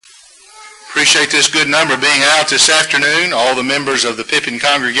Appreciate this good number being out this afternoon. All the members of the Pippin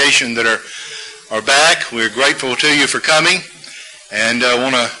congregation that are back, we're grateful to you for coming, and I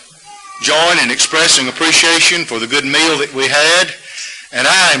want to join in expressing appreciation for the good meal that we had. And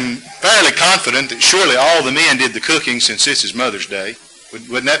I'm fairly confident that surely all the men did the cooking, since this is Mother's Day.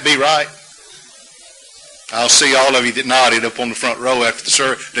 Wouldn't that be right? I'll see all of you that nodded up on the front row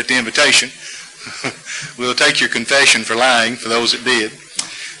after the invitation. We'll take your confession for lying for those that did.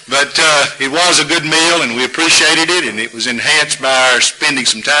 But it was a good meal, and we appreciated it, and it was enhanced by our spending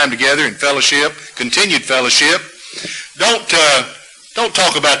some time together in fellowship, continued fellowship. Don't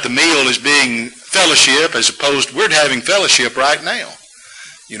talk about the meal as being fellowship as opposed to we're having fellowship right now.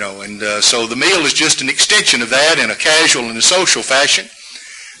 You know, and so the meal is just an extension of that in a casual and a social fashion.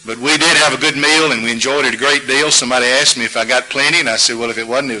 But we did have a good meal, and we enjoyed it a great deal. Somebody asked me if I got plenty, and I said, well, if it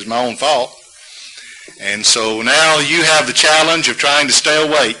wasn't, it was my own fault. And so now you have the challenge of trying to stay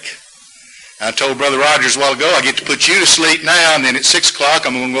awake. I told Brother Rogers a while ago, I get to put you to sleep now, and then at 6 o'clock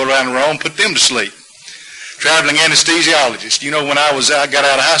I'm going to go around the room and put them to sleep. Traveling anesthesiologist. You know, when I got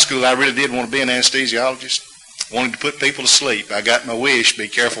out of high school, I really did want to be an anesthesiologist. Wanted to put people to sleep. I got my wish. Be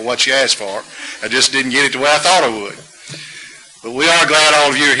careful what you ask for. I just didn't get it the way I thought I would. But we are glad all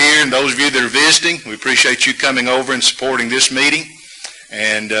of you are here, and those of you that are visiting, we appreciate you coming over and supporting this meeting.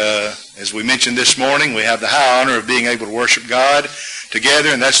 And as we mentioned this morning, we have the high honor of being able to worship God together,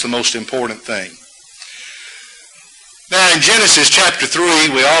 and that's the most important thing. Now, in Genesis chapter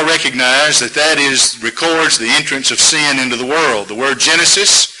 3, we all recognize that records the entrance of sin into the world. The word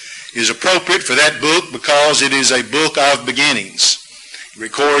Genesis is appropriate for that book because it is a book of beginnings. It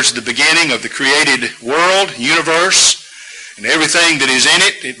records the beginning of the created world, universe, and everything that is in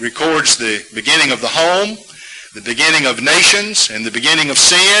it. It records the beginning of the home, the beginning of nations, and the beginning of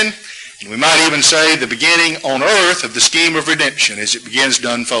sin, and we might even say the beginning on earth of the scheme of redemption as it begins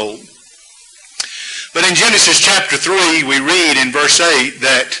to unfold. But in Genesis chapter 3, we read in verse 8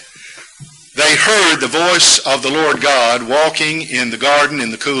 that they heard the voice of the Lord God walking in the garden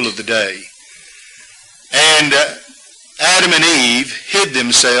in the cool of the day. And Adam and Eve hid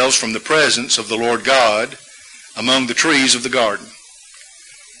themselves from the presence of the Lord God among the trees of the garden.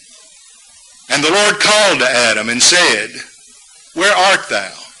 And the Lord called to Adam and said, "Where art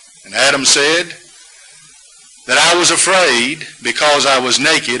thou?" And Adam said, "That I was afraid because I was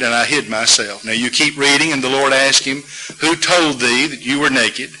naked and I hid myself." Now you keep reading, and the Lord asked him, "Who told thee that you were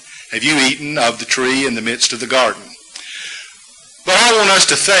naked? Have you eaten of the tree in the midst of the garden?" But I want us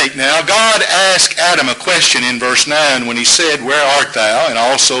to think now, God asked Adam a question in verse 9 when he said, "Where art thou?" and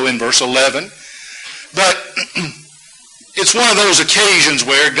also in verse 11. But it's one of those occasions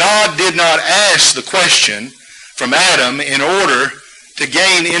where God did not ask the question from Adam in order to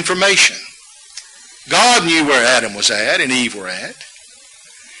gain information. God knew where Adam was at and Eve were at.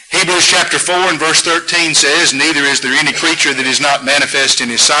 Hebrews chapter 4 and verse 13 says, "Neither is there any creature that is not manifest in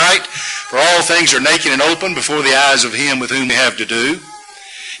his sight, for all things are naked and open before the eyes of him with whom we have to do."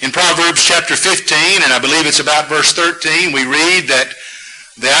 In Proverbs chapter 15, and I believe it's about verse 13, we read that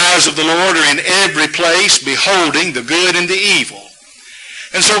the eyes of the Lord are in every place, beholding the good and the evil.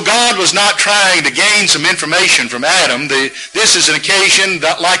 And so God was not trying to gain some information from Adam. This is an occasion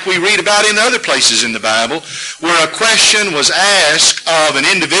that, like we read about in other places in the Bible, where a question was asked of an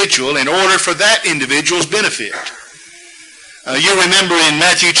individual in order for that individual's benefit. You remember in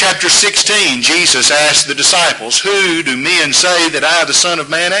Matthew chapter 16, Jesus asked the disciples, "Who do men say that I, the Son of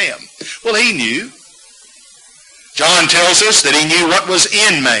Man, am?" Well, he knew. John tells us that he knew what was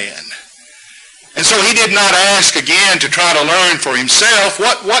in man. And so he did not ask again to try to learn for himself,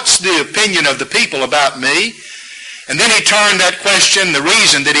 what's the opinion of the people about me? And then he turned that question, the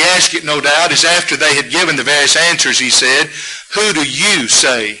reason that he asked it, no doubt, is after they had given the various answers, he said, "Who do you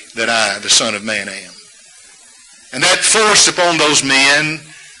say that I, the Son of Man, am?" And that forced upon those men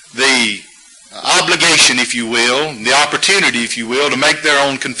the obligation, if you will, the opportunity, if you will, to make their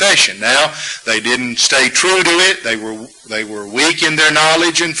own confession. Now, they didn't stay true to it. They were weak in their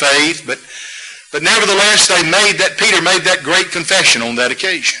knowledge and faith, but nevertheless, Peter made that great confession on that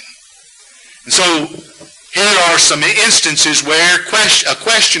occasion. And so, here are some instances where a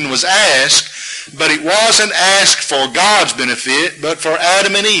question was asked, but it wasn't asked for God's benefit, but for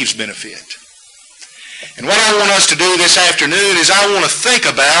Adam and Eve's benefit. And what I want us to do this afternoon is I want to think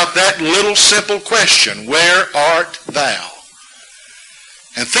about that little simple question, "Where art thou?"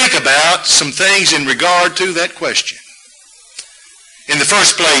 And think about some things in regard to that question. In the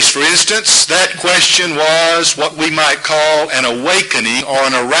first place, for instance, that question was what we might call an awakening or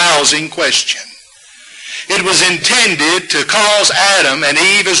an arousing question. It was intended to cause Adam and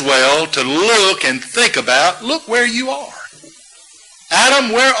Eve as well to look and think about, look where you are.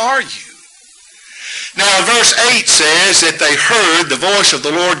 Adam, where are you? Now, verse 8 says that they heard the voice of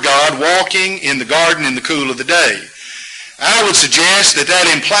the Lord God walking in the garden in the cool of the day. I would suggest that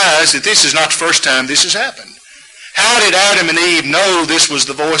that implies that this is not the first time this has happened. How did Adam and Eve know this was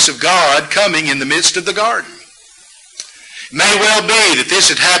the voice of God coming in the midst of the garden? It may well be that this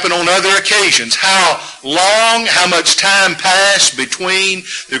had happened on other occasions. How long, how much time passed between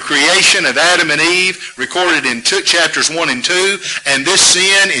the creation of Adam and Eve, recorded in chapters 1 and 2, and this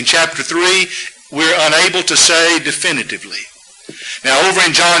sin in chapter 3, we're unable to say definitively. Now, over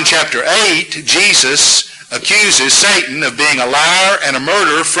in John chapter 8, Jesus accuses Satan of being a liar and a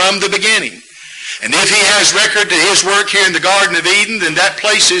murderer from the beginning. And if he has record to his work here in the Garden of Eden, then that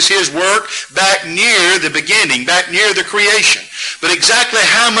places his work back near the beginning, back near the creation. But exactly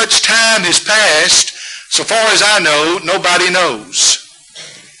how much time has passed, so far as I know, nobody knows.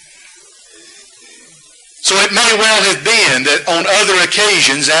 So it may well have been that on other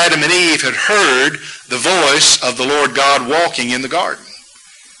occasions Adam and Eve had heard the voice of the Lord God walking in the garden.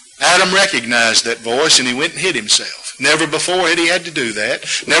 Adam recognized that voice and he went and hid himself. Never before had he had to do that.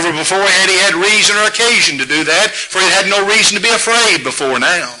 Never before had he had reason or occasion to do that, for he had no reason to be afraid before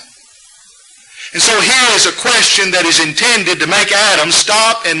now. And so here is a question that is intended to make Adam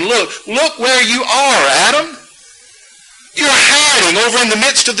stop and look. Look where you are, Adam. You're hiding over in the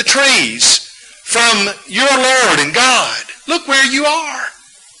midst of the trees from your Lord and God. Look where you are.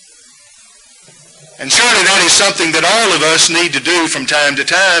 And surely that is something that all of us need to do from time to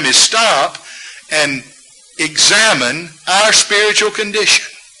time, is stop and examine our spiritual condition.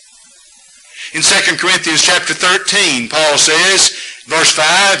 In 2 Corinthians chapter 13, Paul says, verse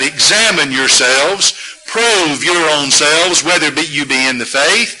 5, examine yourselves, prove your own selves, whether you be in the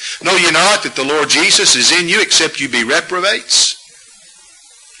faith. Know ye not that the Lord Jesus is in you, except you be reprobates?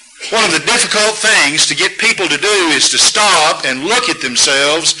 One of the difficult things to get people to do is to stop and look at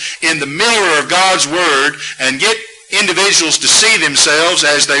themselves in the mirror of God's Word and get individuals to see themselves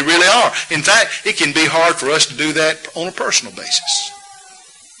as they really are. In fact, it can be hard for us to do that on a personal basis.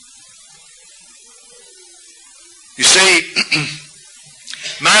 You see,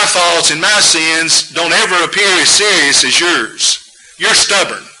 my faults and my sins don't ever appear as serious as yours. You're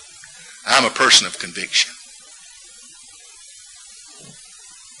stubborn. I'm a person of conviction.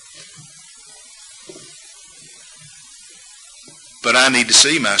 But I need to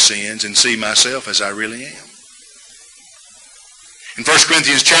see my sins and see myself as I really am. In 1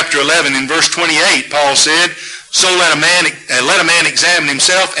 Corinthians chapter 11, in verse 28, Paul said, so let a man examine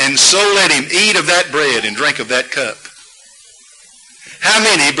himself, and so let him eat of that bread and drink of that cup. How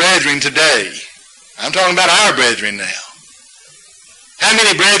many brethren today, I'm talking about our brethren now, how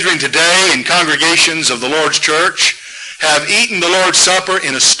many brethren today in congregations of the Lord's church have eaten the Lord's Supper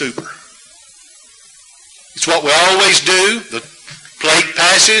in a stupor? It's what we always do. The plate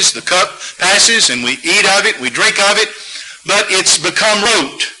passes, the cup passes, and we eat of it, we drink of it, but it's become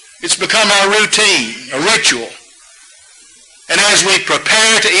rote. It's become our routine, a ritual. And as we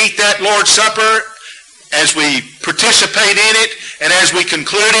prepare to eat that Lord's Supper, as we participate in it, and as we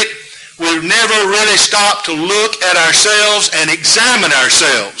conclude it, we've never really stopped to look at ourselves and examine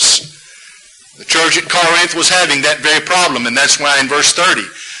ourselves. The church at Corinth was having that very problem, and that's why in verse 30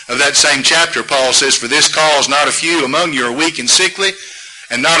 of that same chapter, Paul says, for this cause not a few among you are weak and sickly,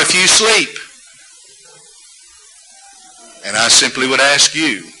 and not a few sleep. And I simply would ask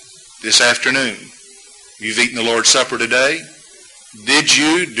you this afternoon, you've eaten the Lord's Supper today, did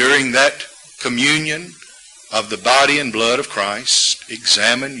you, during that communion of the body and blood of Christ,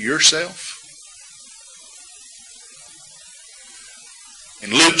 examine yourself?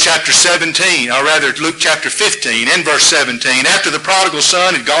 In Luke chapter 17, or rather Luke chapter 15 and verse 17, after the prodigal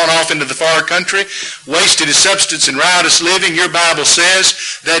son had gone off into the far country, wasted his substance in riotous living, your Bible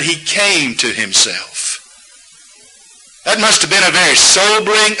says that he came to himself. That must have been a very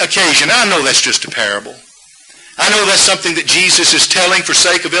sobering occasion. I know that's just a parable. I know that's something that Jesus is telling for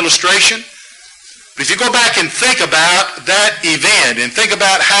sake of illustration. But if you go back and think about that event and think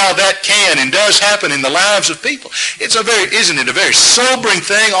about how that can and does happen in the lives of people, isn't it a very sobering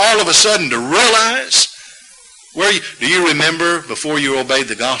thing all of a sudden to realize? Do you remember before you obeyed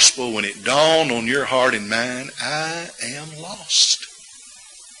the gospel when it dawned on your heart and mind, I am lost.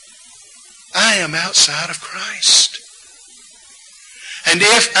 I am outside of Christ. And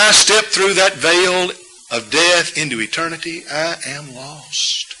if I step through that veil of death into eternity, I am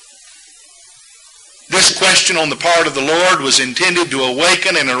lost. This question on the part of the Lord was intended to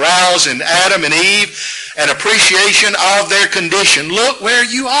awaken and arouse in Adam and Eve an appreciation of their condition. Look where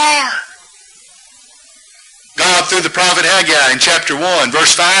you are. God, through the prophet Haggai in chapter 1,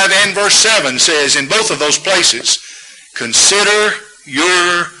 verse 5 and verse 7 says in both of those places, consider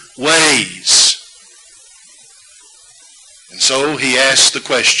your ways. So he asked the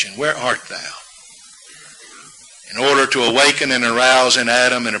question, where art thou? In order to awaken and arouse in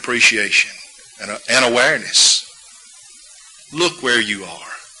Adam an appreciation and awareness. Look where you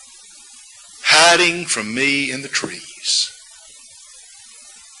are, hiding from me in the trees.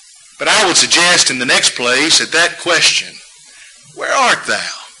 But I would suggest in the next place that question, where art thou?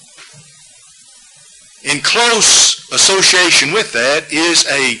 In close association with that is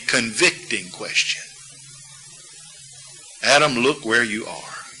a convicting question. Adam, look where you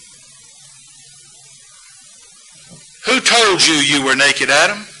are. Who told you you were naked,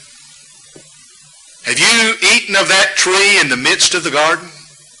 Adam? Have you eaten of that tree in the midst of the garden?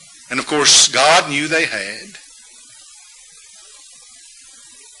 And of course, God knew they had.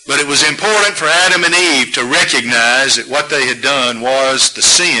 But it was important for Adam and Eve to recognize that what they had done was the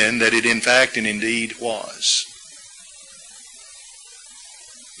sin that it in fact and indeed was.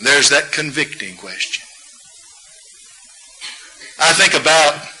 There's that convicting question. I think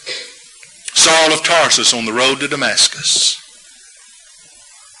about Saul of Tarsus on the road to Damascus.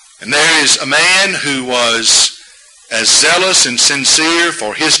 And there is a man who was as zealous and sincere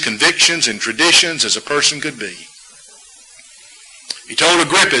for his convictions and traditions as a person could be. He told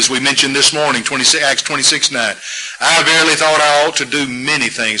Agrippa, as we mentioned this morning, Acts 26:9, I verily thought I ought to do many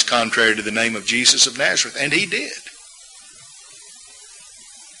things contrary to the name of Jesus of Nazareth. And he did.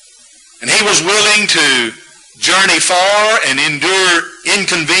 And he was willing to journey far and endure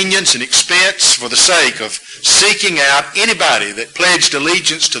inconvenience and expense for the sake of seeking out anybody that pledged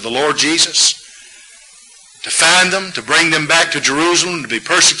allegiance to the Lord Jesus, to find them, to bring them back to Jerusalem, to be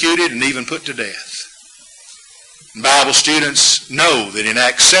persecuted and even put to death. And Bible students know that in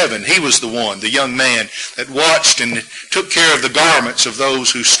Acts 7, he was the one, the young man, that watched and took care of the garments of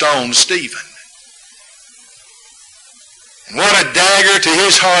those who stoned Stephen. And what a dagger to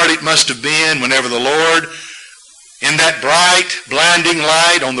his heart it must have been whenever the Lord, in that bright, blinding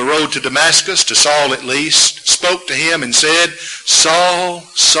light on the road to Damascus, to Saul at least, spoke to him and said, Saul,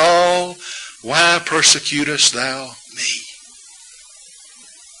 Saul, why persecutest thou me?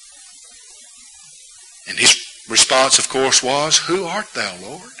 And his response, of course, was, who art thou,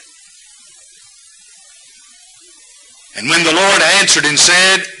 Lord? And when the Lord answered and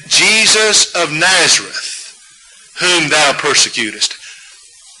said, Jesus of Nazareth, whom thou persecutest,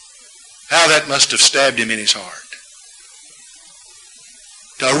 how that must have stabbed him in his heart.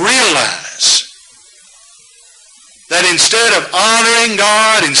 To realize that instead of honoring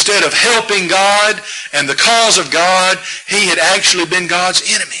God, instead of helping God and the cause of God, he had actually been God's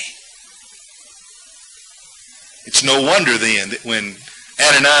enemy. It's no wonder then that when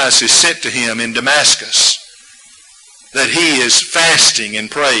Ananias is sent to him in Damascus, that he is fasting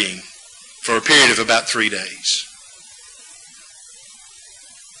and praying for a period of about 3 days.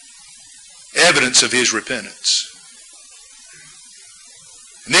 Evidence of his repentance.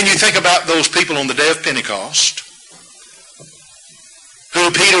 And then you think about those people on the day of Pentecost, who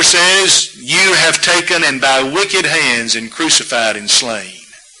Peter says, you have taken and by wicked hands and crucified and slain.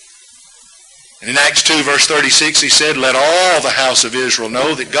 And in Acts 2 verse 36 he said, let all the house of Israel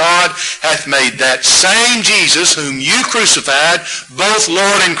know that God hath made that same Jesus whom you crucified both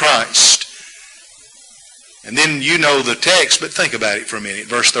Lord and Christ. And then you know the text, but think about it for a minute.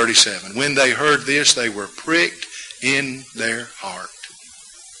 Verse 37, when they heard this, they were pricked in their heart.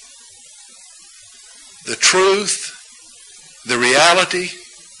 The truth, the reality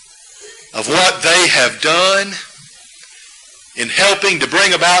of what they have done in helping to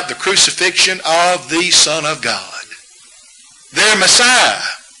bring about the crucifixion of the Son of God, their Messiah.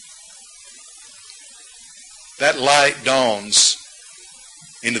 That light dawns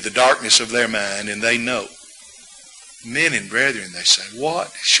into the darkness of their mind, and they know. Men and brethren, they say,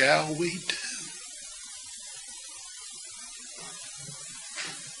 what shall we do?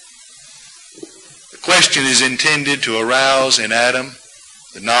 The question is intended to arouse in Adam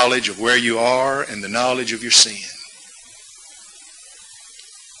the knowledge of where you are and the knowledge of your sin.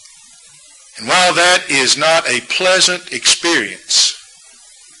 And while that is not a pleasant experience,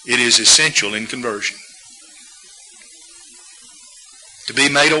 it is essential in conversion. To be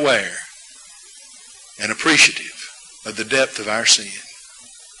made aware and appreciative of the depth of our sin.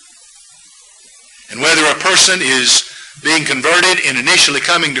 And whether a person is being converted in initially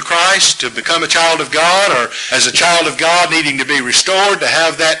coming to Christ to become a child of God, or as a child of God needing to be restored, to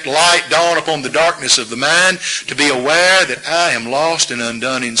have that light dawn upon the darkness of the mind, to be aware that I am lost and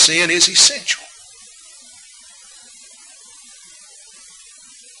undone in sin is essential.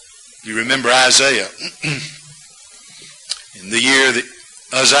 You remember Isaiah, in the year that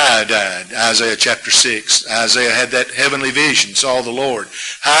Uzziah died, Isaiah chapter 6. Isaiah had that heavenly vision, saw the Lord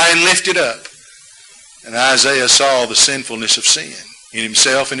high and lifted up, And Isaiah saw the sinfulness of sin in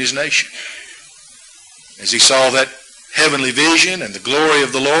himself and his nation. As he saw that heavenly vision and the glory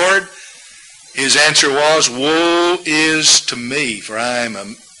of the Lord, his answer was, "Woe is to me, for I am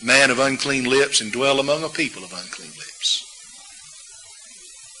a man of unclean lips and dwell among a people of unclean lips."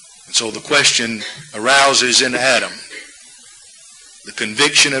 And so the question arouses in Adam the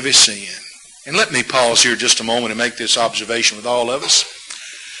conviction of his sin. And let me pause here just a moment and make this observation with all of us.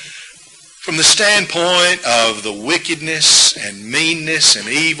 From the standpoint of the wickedness and meanness and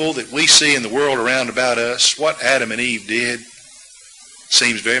evil that we see in the world around about us, what Adam and Eve did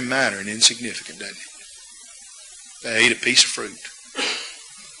seems very minor and insignificant, doesn't it? They ate a piece of fruit.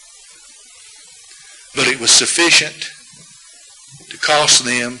 But it was sufficient to cost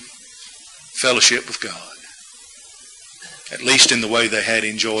them fellowship with God, at least in the way they had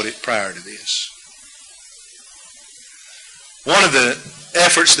enjoyed it prior to this. One of the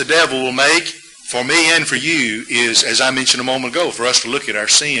efforts the devil will make for me and for you is, as I mentioned a moment ago, for us to look at our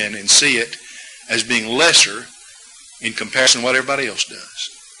sin and see it as being lesser in comparison to what everybody else does.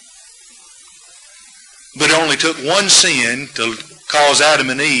 But it only took one sin to cause Adam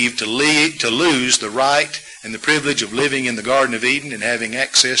and Eve to lose the right and the privilege of living in the Garden of Eden and having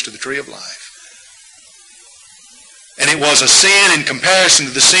access to the tree of life. And it was a sin in comparison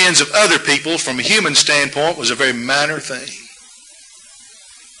to the sins of other people. From a human standpoint, was a very minor thing.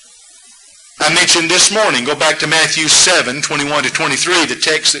 I mentioned this morning, go back to Matthew 7, 21 to 23, the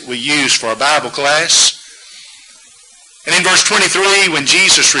text that we use for our Bible class. And in verse 23, when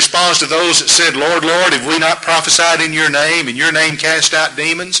Jesus responds to those that said, "Lord, Lord, have we not prophesied in your name cast out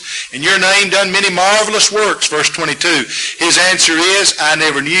demons, in your name done many marvelous works?" Verse 22, his answer is, "I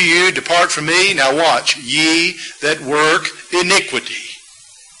never knew you, depart from me." Now watch, "ye that work iniquity."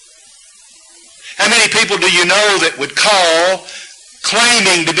 How many people do you know that would call,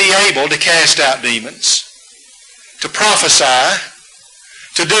 claiming to be able to cast out demons, to prophesy,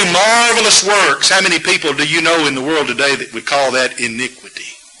 to do marvelous works? How many people do you know in the world today that would call that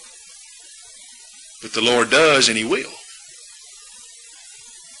iniquity? But the Lord does, and He will.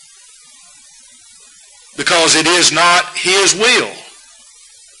 Because it is not His will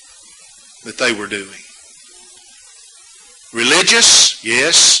that they were doing. Religious?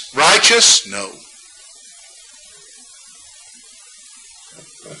 Yes. Righteous? No.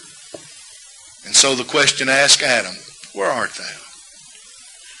 And so the question asked Adam, "Where art thou?"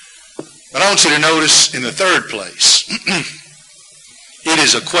 But I want you to notice in the third place, it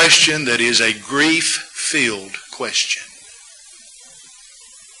is a question that is a grief-filled question.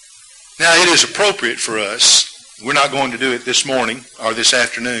 Now, it is appropriate for us, we're not going to do it this morning or this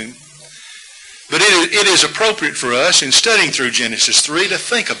afternoon, but it is appropriate for us in studying through Genesis 3 to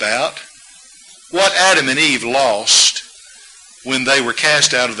think about what Adam and Eve lost when they were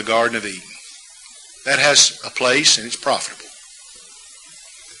cast out of the Garden of Eden. That has a place and it's profitable.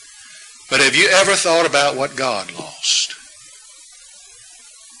 But have you ever thought about what God lost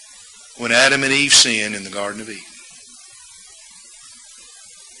when Adam and Eve sinned in the Garden of Eden?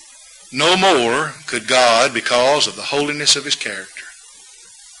 No more could God, because of the holiness of His character,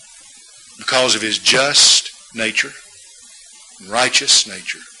 because of His just nature and righteous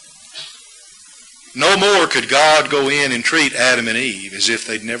nature, no more could God go in and treat Adam and Eve as if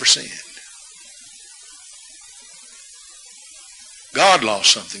they'd never sinned. God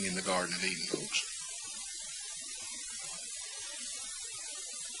lost something in the Garden of Eden, folks.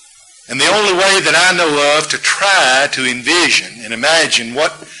 And the only way that I know of to try to envision and imagine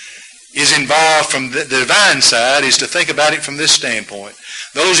what is involved from the divine side is to think about it from this standpoint.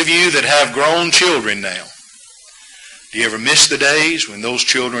 Those of you that have grown children now, do you ever miss the days when those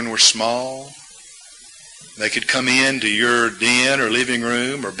children were small? They could come into your den or living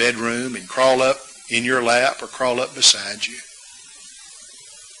room or bedroom and crawl up in your lap or crawl up beside you.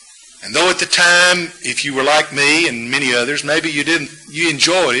 And though at the time, if you were like me and many others, maybe you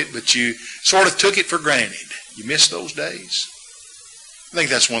enjoyed it, but you sort of took it for granted. You miss those days. I think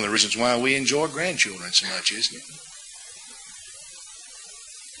that's one of the reasons why we enjoy grandchildren so much, isn't it?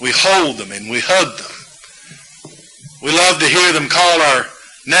 We hold them and we hug them. We love to hear them call our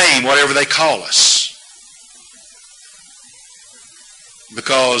name, whatever they call us,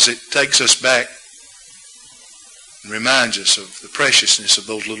 because it takes us back and reminds us of the preciousness of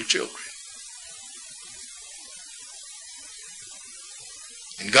those little children.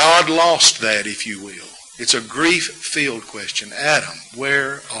 And God lost that, if you will. It's a grief-filled question. Adam,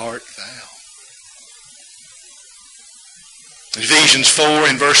 where art thou? In Ephesians 4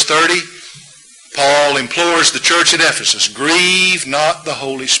 in verse 30, Paul implores the church at Ephesus, grieve not the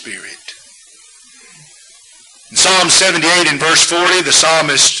Holy Spirit. In Psalm 78 and verse 40, the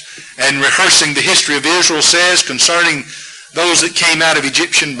psalmist, and rehearsing the history of Israel, says concerning those that came out of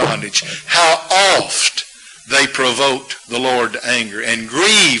Egyptian bondage, how oft they provoked the Lord to anger and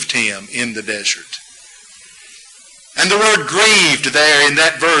grieved him in the desert. And the word grieved there in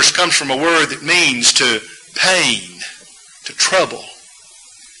that verse comes from a word that means to pain, to trouble.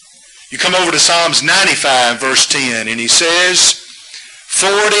 You come over to Psalms 95 verse 10 and he says,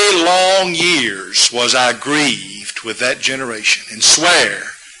 40 long years was I grieved with that generation, and swear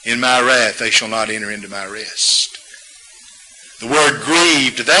in my wrath they shall not enter into my rest. The word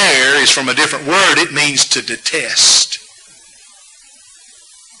grieved there is from a different word. It means to detest.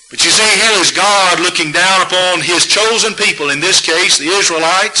 But you see, here is God looking down upon his chosen people, in this case the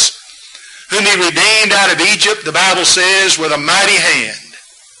Israelites, whom he redeemed out of Egypt, the Bible says, with a mighty hand.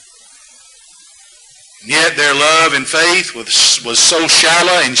 And yet their love and faith was so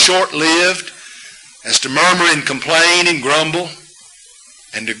shallow and short-lived as to murmur and complain and grumble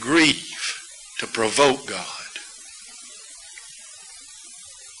and to grieve, to provoke God.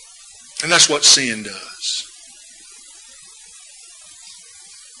 And that's what sin does.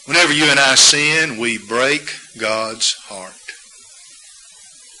 Whenever you and I sin, we break God's heart.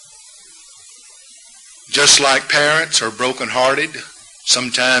 Just like parents are brokenhearted,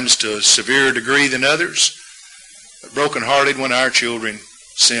 sometimes to a severer degree than others, but brokenhearted when our children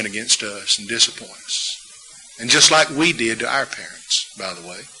sin against us and disappoint us. And just like we did to our parents, by the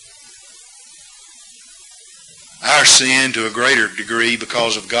way. Our sin, to a greater degree,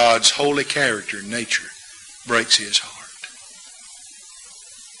 because of God's holy character and nature, breaks his heart.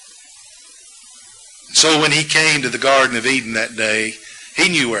 And so when he came to the Garden of Eden that day, he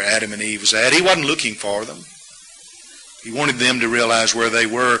knew where Adam and Eve was at. He wasn't looking for them. He wanted them to realize where they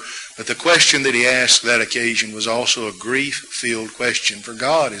were. But the question that he asked that occasion was also a grief-filled question, for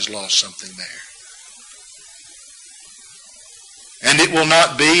God has lost something there. And it will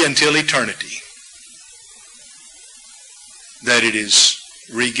not be until eternity that it is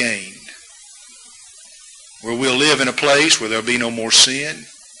regained, where we'll live in a place where there'll be no more sin,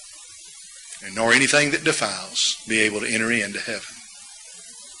 and nor anything that defiles be able to enter into heaven.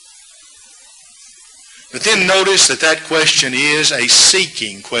 But then notice that that question is a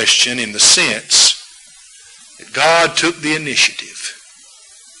seeking question, in the sense that God took the initiative.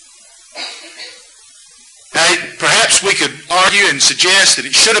 Now, perhaps we could argue and suggest that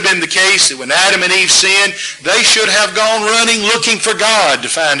it should have been the case that when Adam and Eve sinned, they should have gone running looking for God to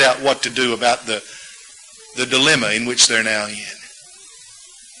find out what to do about the dilemma in which they're now in.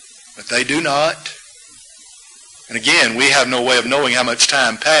 But they do not. And again, we have no way of knowing how much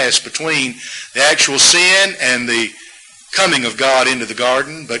time passed between the actual sin and the coming of God into the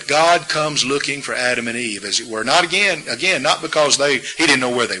garden. But God comes looking for Adam and Eve, as it were. Not again, not because he didn't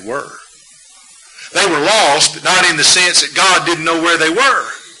know where they were. They were lost, but not in the sense that God didn't know where they were.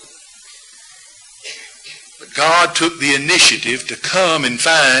 But God took the initiative to come and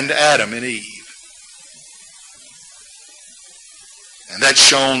find Adam and Eve. And that's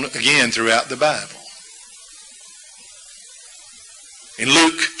shown again throughout the Bible. In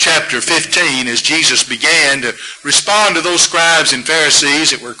Luke chapter 15, as Jesus began to respond to those scribes and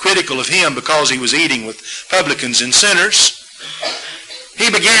Pharisees that were critical of him because he was eating with publicans and sinners, he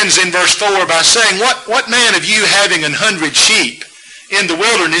begins in verse 4 by saying, What man of you, having 100 sheep in the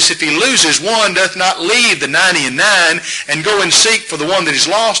wilderness, if he loses one, doth not leave the 99 and go and seek for the one that is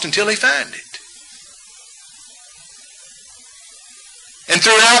lost until he find it? And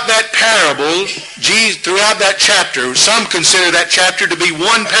throughout that parable, throughout that chapter, some consider that chapter to be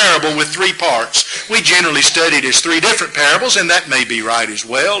one parable with three parts. We generally study it as three different parables, and that may be right as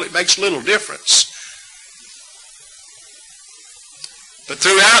well. It makes little difference. But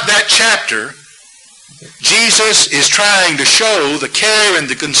throughout that chapter, Jesus is trying to show the care and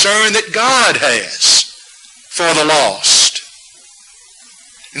the concern that God has for the lost.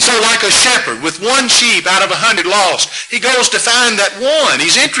 And so like a shepherd with one sheep out of 100 lost, he goes to find that one.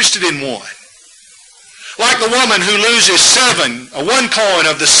 He's interested in one. Like the woman who loses one coin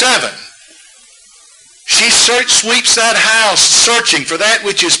of the 7. She sweeps that house searching for that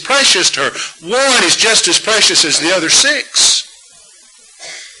which is precious to her. One is just as precious as the other 6.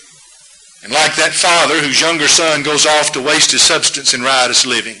 And like that father whose younger son goes off to waste his substance in riotous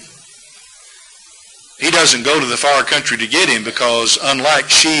living, he doesn't go to the far country to get him, because unlike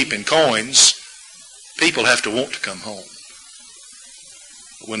sheep and coins, people have to want to come home.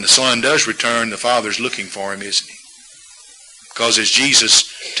 But when the son does return, the father's looking for him, isn't he? Because as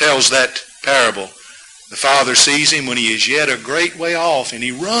Jesus tells that parable, the father sees him when he is yet a great way off, and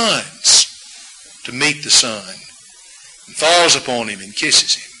he runs to meet the son and falls upon him and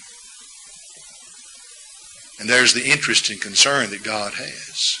kisses him. And there's the interest and concern that God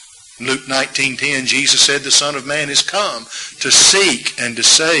has. In Luke 19:10, Jesus said, the Son of Man is come to seek and to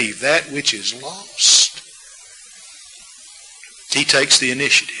save that which is lost. He takes the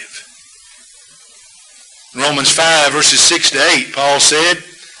initiative. In Romans 5, verses 6 to 8, Paul said,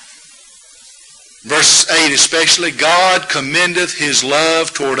 verse 8 especially, God commendeth his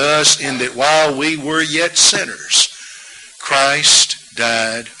love toward us in that while we were yet sinners, Christ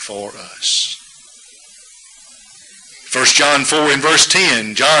died for us. 1 John 4 and verse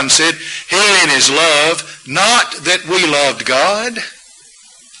 10, John said, herein is love, not that we loved God,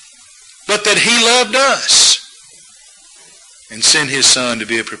 but that he loved us and sent his Son to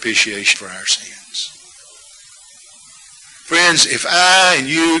be a propitiation for our sins. Friends, if I and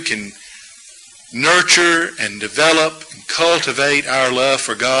you can nurture and develop and cultivate our love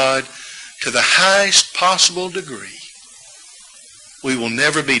for God to the highest possible degree, we will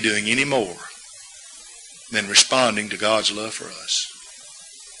never be doing any more than responding to God's love for us.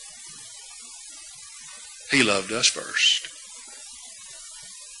 He loved us first.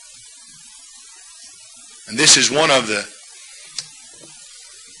 And this is one of the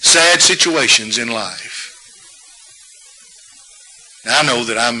sad situations in life. Now, I know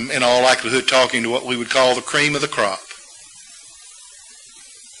that I'm in all likelihood talking to what we would call the cream of the crop.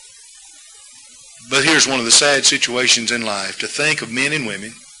 But here's one of the sad situations in life, to think of men and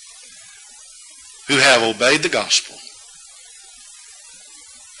women who have obeyed the gospel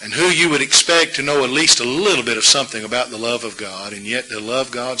and who you would expect to know at least a little bit of something about the love of God, and yet they love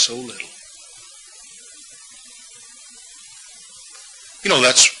God so little. You know,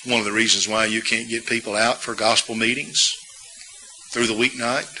 that's one of the reasons why you can't get people out for gospel meetings through the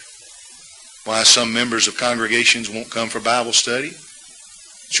weeknight. Why some members of congregations won't come for Bible study,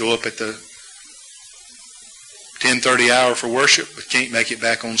 show up at the 10:30 hour for worship, but can't make it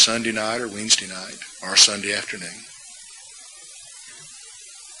back on Sunday night or Wednesday night or Sunday afternoon.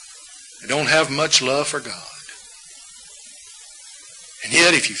 They don't have much love for God. And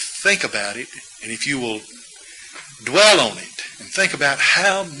yet, if you think about it, and if you will dwell on it, and think about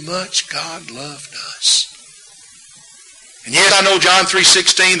how much God loved us. And yet, I know John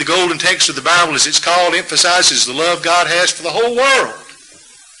 3:16, the golden text of the Bible as it's called, emphasizes the love God has for the whole world.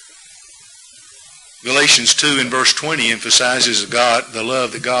 Galatians 2 and verse 20 emphasizes the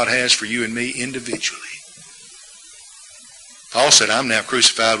love that God has for you and me individually. Paul said, I'm now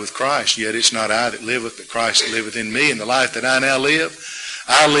crucified with Christ, yet it's not I that liveth, but Christ that liveth in me. And the life that I now live,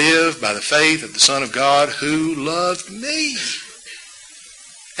 I live by the faith of the Son of God who loved me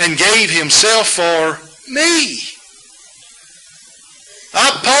and gave himself for me.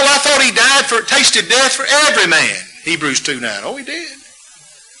 Paul, I thought he tasted death for every man. Hebrews 2:9. Oh, he did.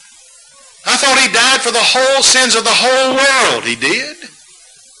 I thought he died for the whole sins of the whole world. He did.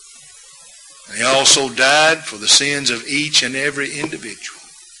 And he also died for the sins of each and every individual.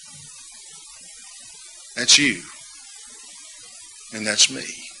 That's you. And that's me.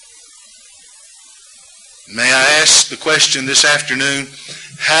 May I ask the question this afternoon,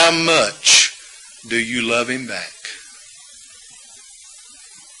 how much do you love him back?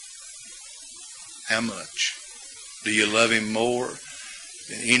 How much? Do you love him more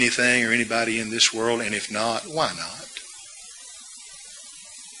than anything or anybody in this world? And if not, why not?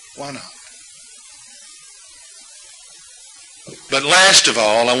 Why not? But last of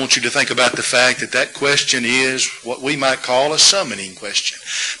all, I want you to think about the fact that that question is what we might call a summoning question.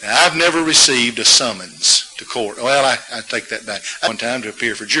 Now, I've never received a summons to court. Well, I take that back. One time to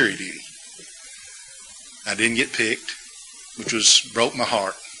appear for jury duty. I didn't get picked, which broke my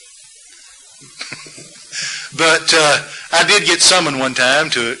heart. But I did get summoned one time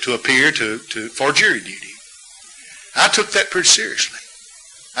to appear for jury duty. I took that pretty seriously.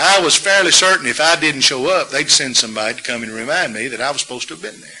 I was fairly certain if I didn't show up, they'd send somebody to come and remind me that I was supposed to have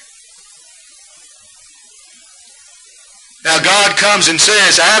been there. Now God comes and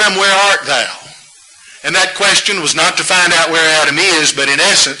says, Adam, where art thou? And that question was not to find out where Adam is, but in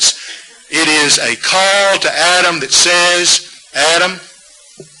essence, it is a call to Adam that says, Adam,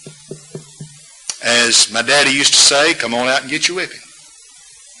 as my daddy used to say, come on out and get your whipping.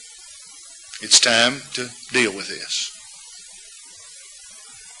 It's time to deal with this.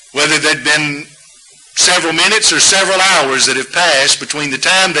 Whether there'd been several minutes or several hours that have passed between the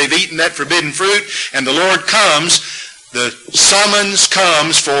time they've eaten that forbidden fruit and the Lord comes, the summons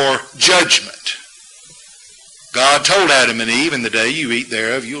comes for judgment. God told Adam and Eve, in the day you eat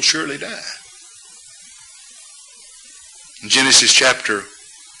thereof, you'll surely die. In Genesis chapter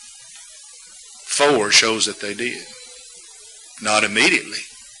 4 shows that they did. Not immediately,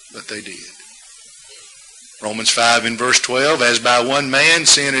 but they did. Romans 5 in verse 12, as by one man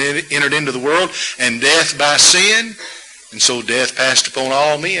sin entered into the world, and death by sin, and so death passed upon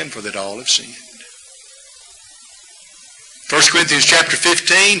all men, for that all have sinned. 1 Corinthians chapter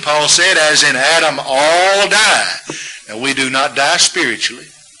 15, Paul said, as in Adam all die. Now we do not die spiritually.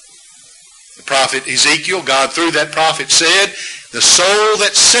 The prophet Ezekiel, God through that prophet said, the soul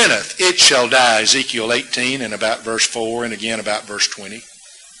that sinneth, it shall die. Ezekiel 18 and about verse 4 and again about verse 20.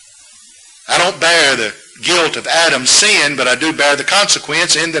 I don't bear the guilt of Adam's sin, but I do bear the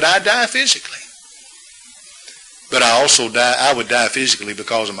consequence in that I die physically. But I would die physically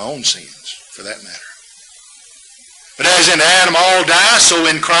because of my own sins, for that matter. But as in Adam all die, so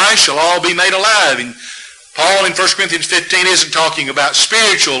in Christ shall all be made alive. And Paul in 1 Corinthians 15 isn't talking about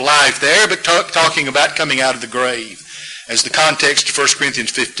spiritual life there, but talking about coming out of the grave, as the context of 1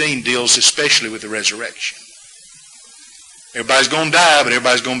 Corinthians 15 deals especially with the resurrection. Everybody's going to die, but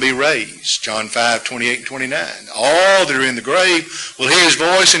everybody's going to be raised. John 5, 28 and 29. All that are in the grave will hear his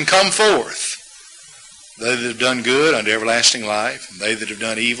voice and come forth. They that have done good unto everlasting life, and they that have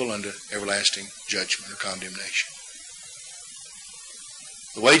done evil unto everlasting judgment or condemnation.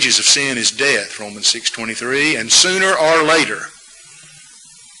 The wages of sin is death, Romans 6:23, and sooner or later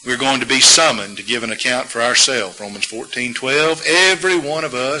we're going to be summoned to give an account for ourselves. Romans 14:12, every one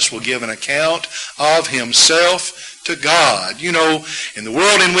of us will give an account of himself to God. You know, in the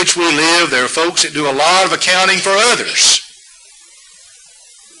world in which we live, there are folks that do a lot of accounting for others.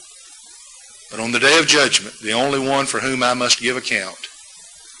 But on the day of judgment, the only one for whom I must give account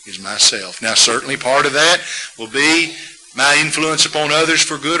is myself. Now, certainly part of that will be my influence upon others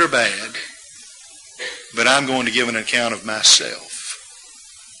for good or bad, but I'm going to give an account of myself.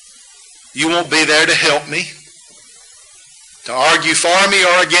 You won't be there to help me, to argue for me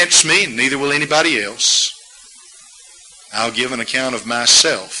or against me, neither will anybody else. I'll give an account of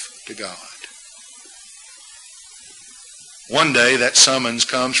myself to God. One day that summons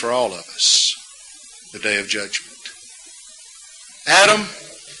comes for all of us, the day of judgment. Adam,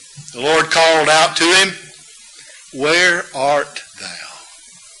 the Lord called out to him, where art thou?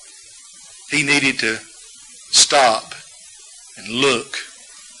 He needed to stop and look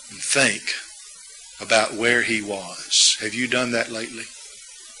and think about where he was. Have you done that lately?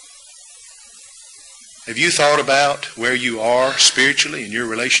 Have you thought about where you are spiritually in your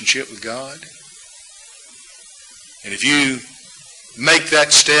relationship with God? And if you make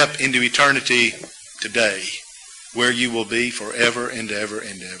that step into eternity today, where you will be forever and ever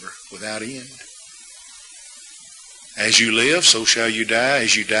and ever without end. As you live, so shall you die.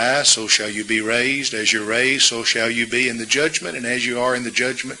 As you die, so shall you be raised. As you're raised, so shall you be in the judgment. And as you are in the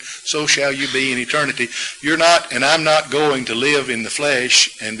judgment, so shall you be in eternity. You're not, and I'm not going to live in the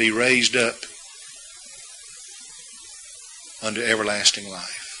flesh and be raised up unto everlasting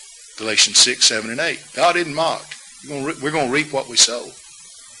life. Galatians 6, 7, and 8. God isn't mocked. We're going to reap what we sow.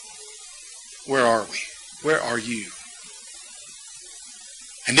 Where are we? Where are you?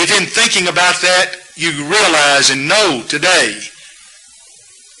 And if in thinking about that, you realize and know today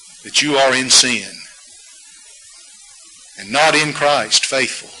that you are in sin and not in Christ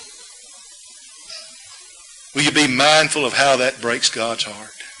faithful, will you be mindful of how that breaks God's heart?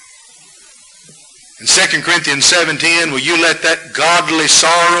 In 2 Corinthians 7:10, will you let that godly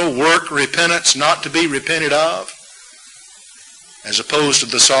sorrow work repentance not to be repented of, as opposed to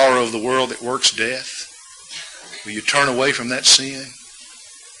the sorrow of the world that works death? Will you turn away from that sin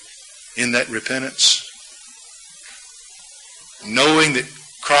in that repentance, knowing that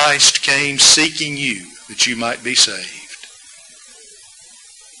Christ came seeking you that you might be saved?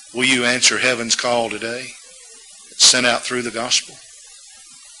 Will you answer heaven's call today, sent out through the gospel,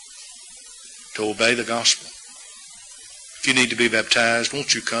 to obey the gospel? If you need to be baptized,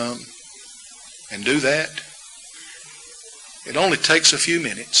 won't you come and do that? It only takes a few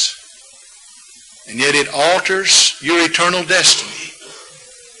minutes, and yet it alters your eternal destiny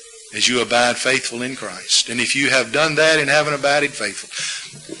as you abide faithful in Christ. And if you have done that and haven't abided faithful,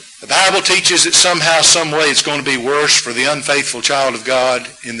 the Bible teaches that somehow, some way, it's going to be worse for the unfaithful child of God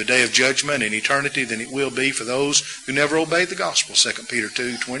in the day of judgment in eternity than it will be for those who never obeyed the gospel. 2 Peter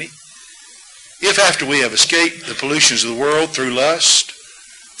 2:20. If after we have escaped the pollutions of the world through lust,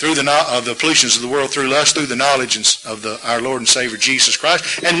 through the knowledge of our Lord and Savior Jesus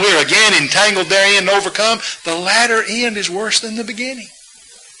Christ, and we're again entangled therein and overcome, the latter end is worse than the beginning.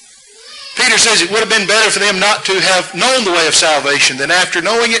 Peter says it would have been better for them not to have known the way of salvation than after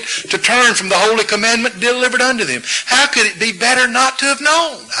knowing it to turn from the holy commandment delivered unto them. How could it be better not to have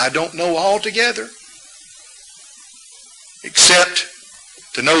known? I don't know altogether. Except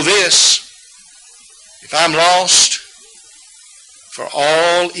to know this: if I'm lost for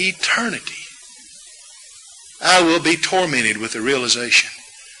all eternity, I will be tormented with the realization,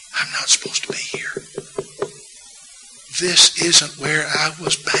 I'm not supposed to be here. This isn't where I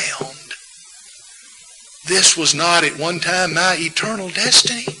was bound. This was not at one time my eternal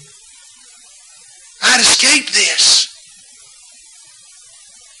destiny. I'd escaped this.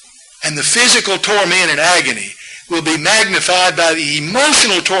 And the physical torment and agony will be magnified by the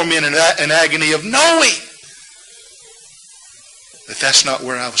emotional torment and agony of knowing that that's not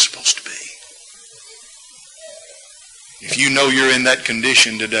where I was supposed to be. If you know you're in that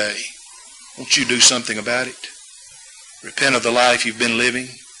condition today, won't you do something about it? Repent of the life you've been living.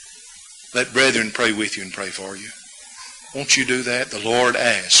 Let brethren pray with you and pray for you. Won't you do that? The Lord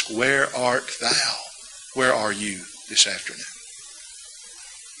asks, where art thou? Where are you this afternoon?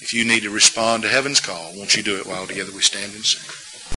 If you need to respond to heaven's call, won't you do it while together we stand and sing?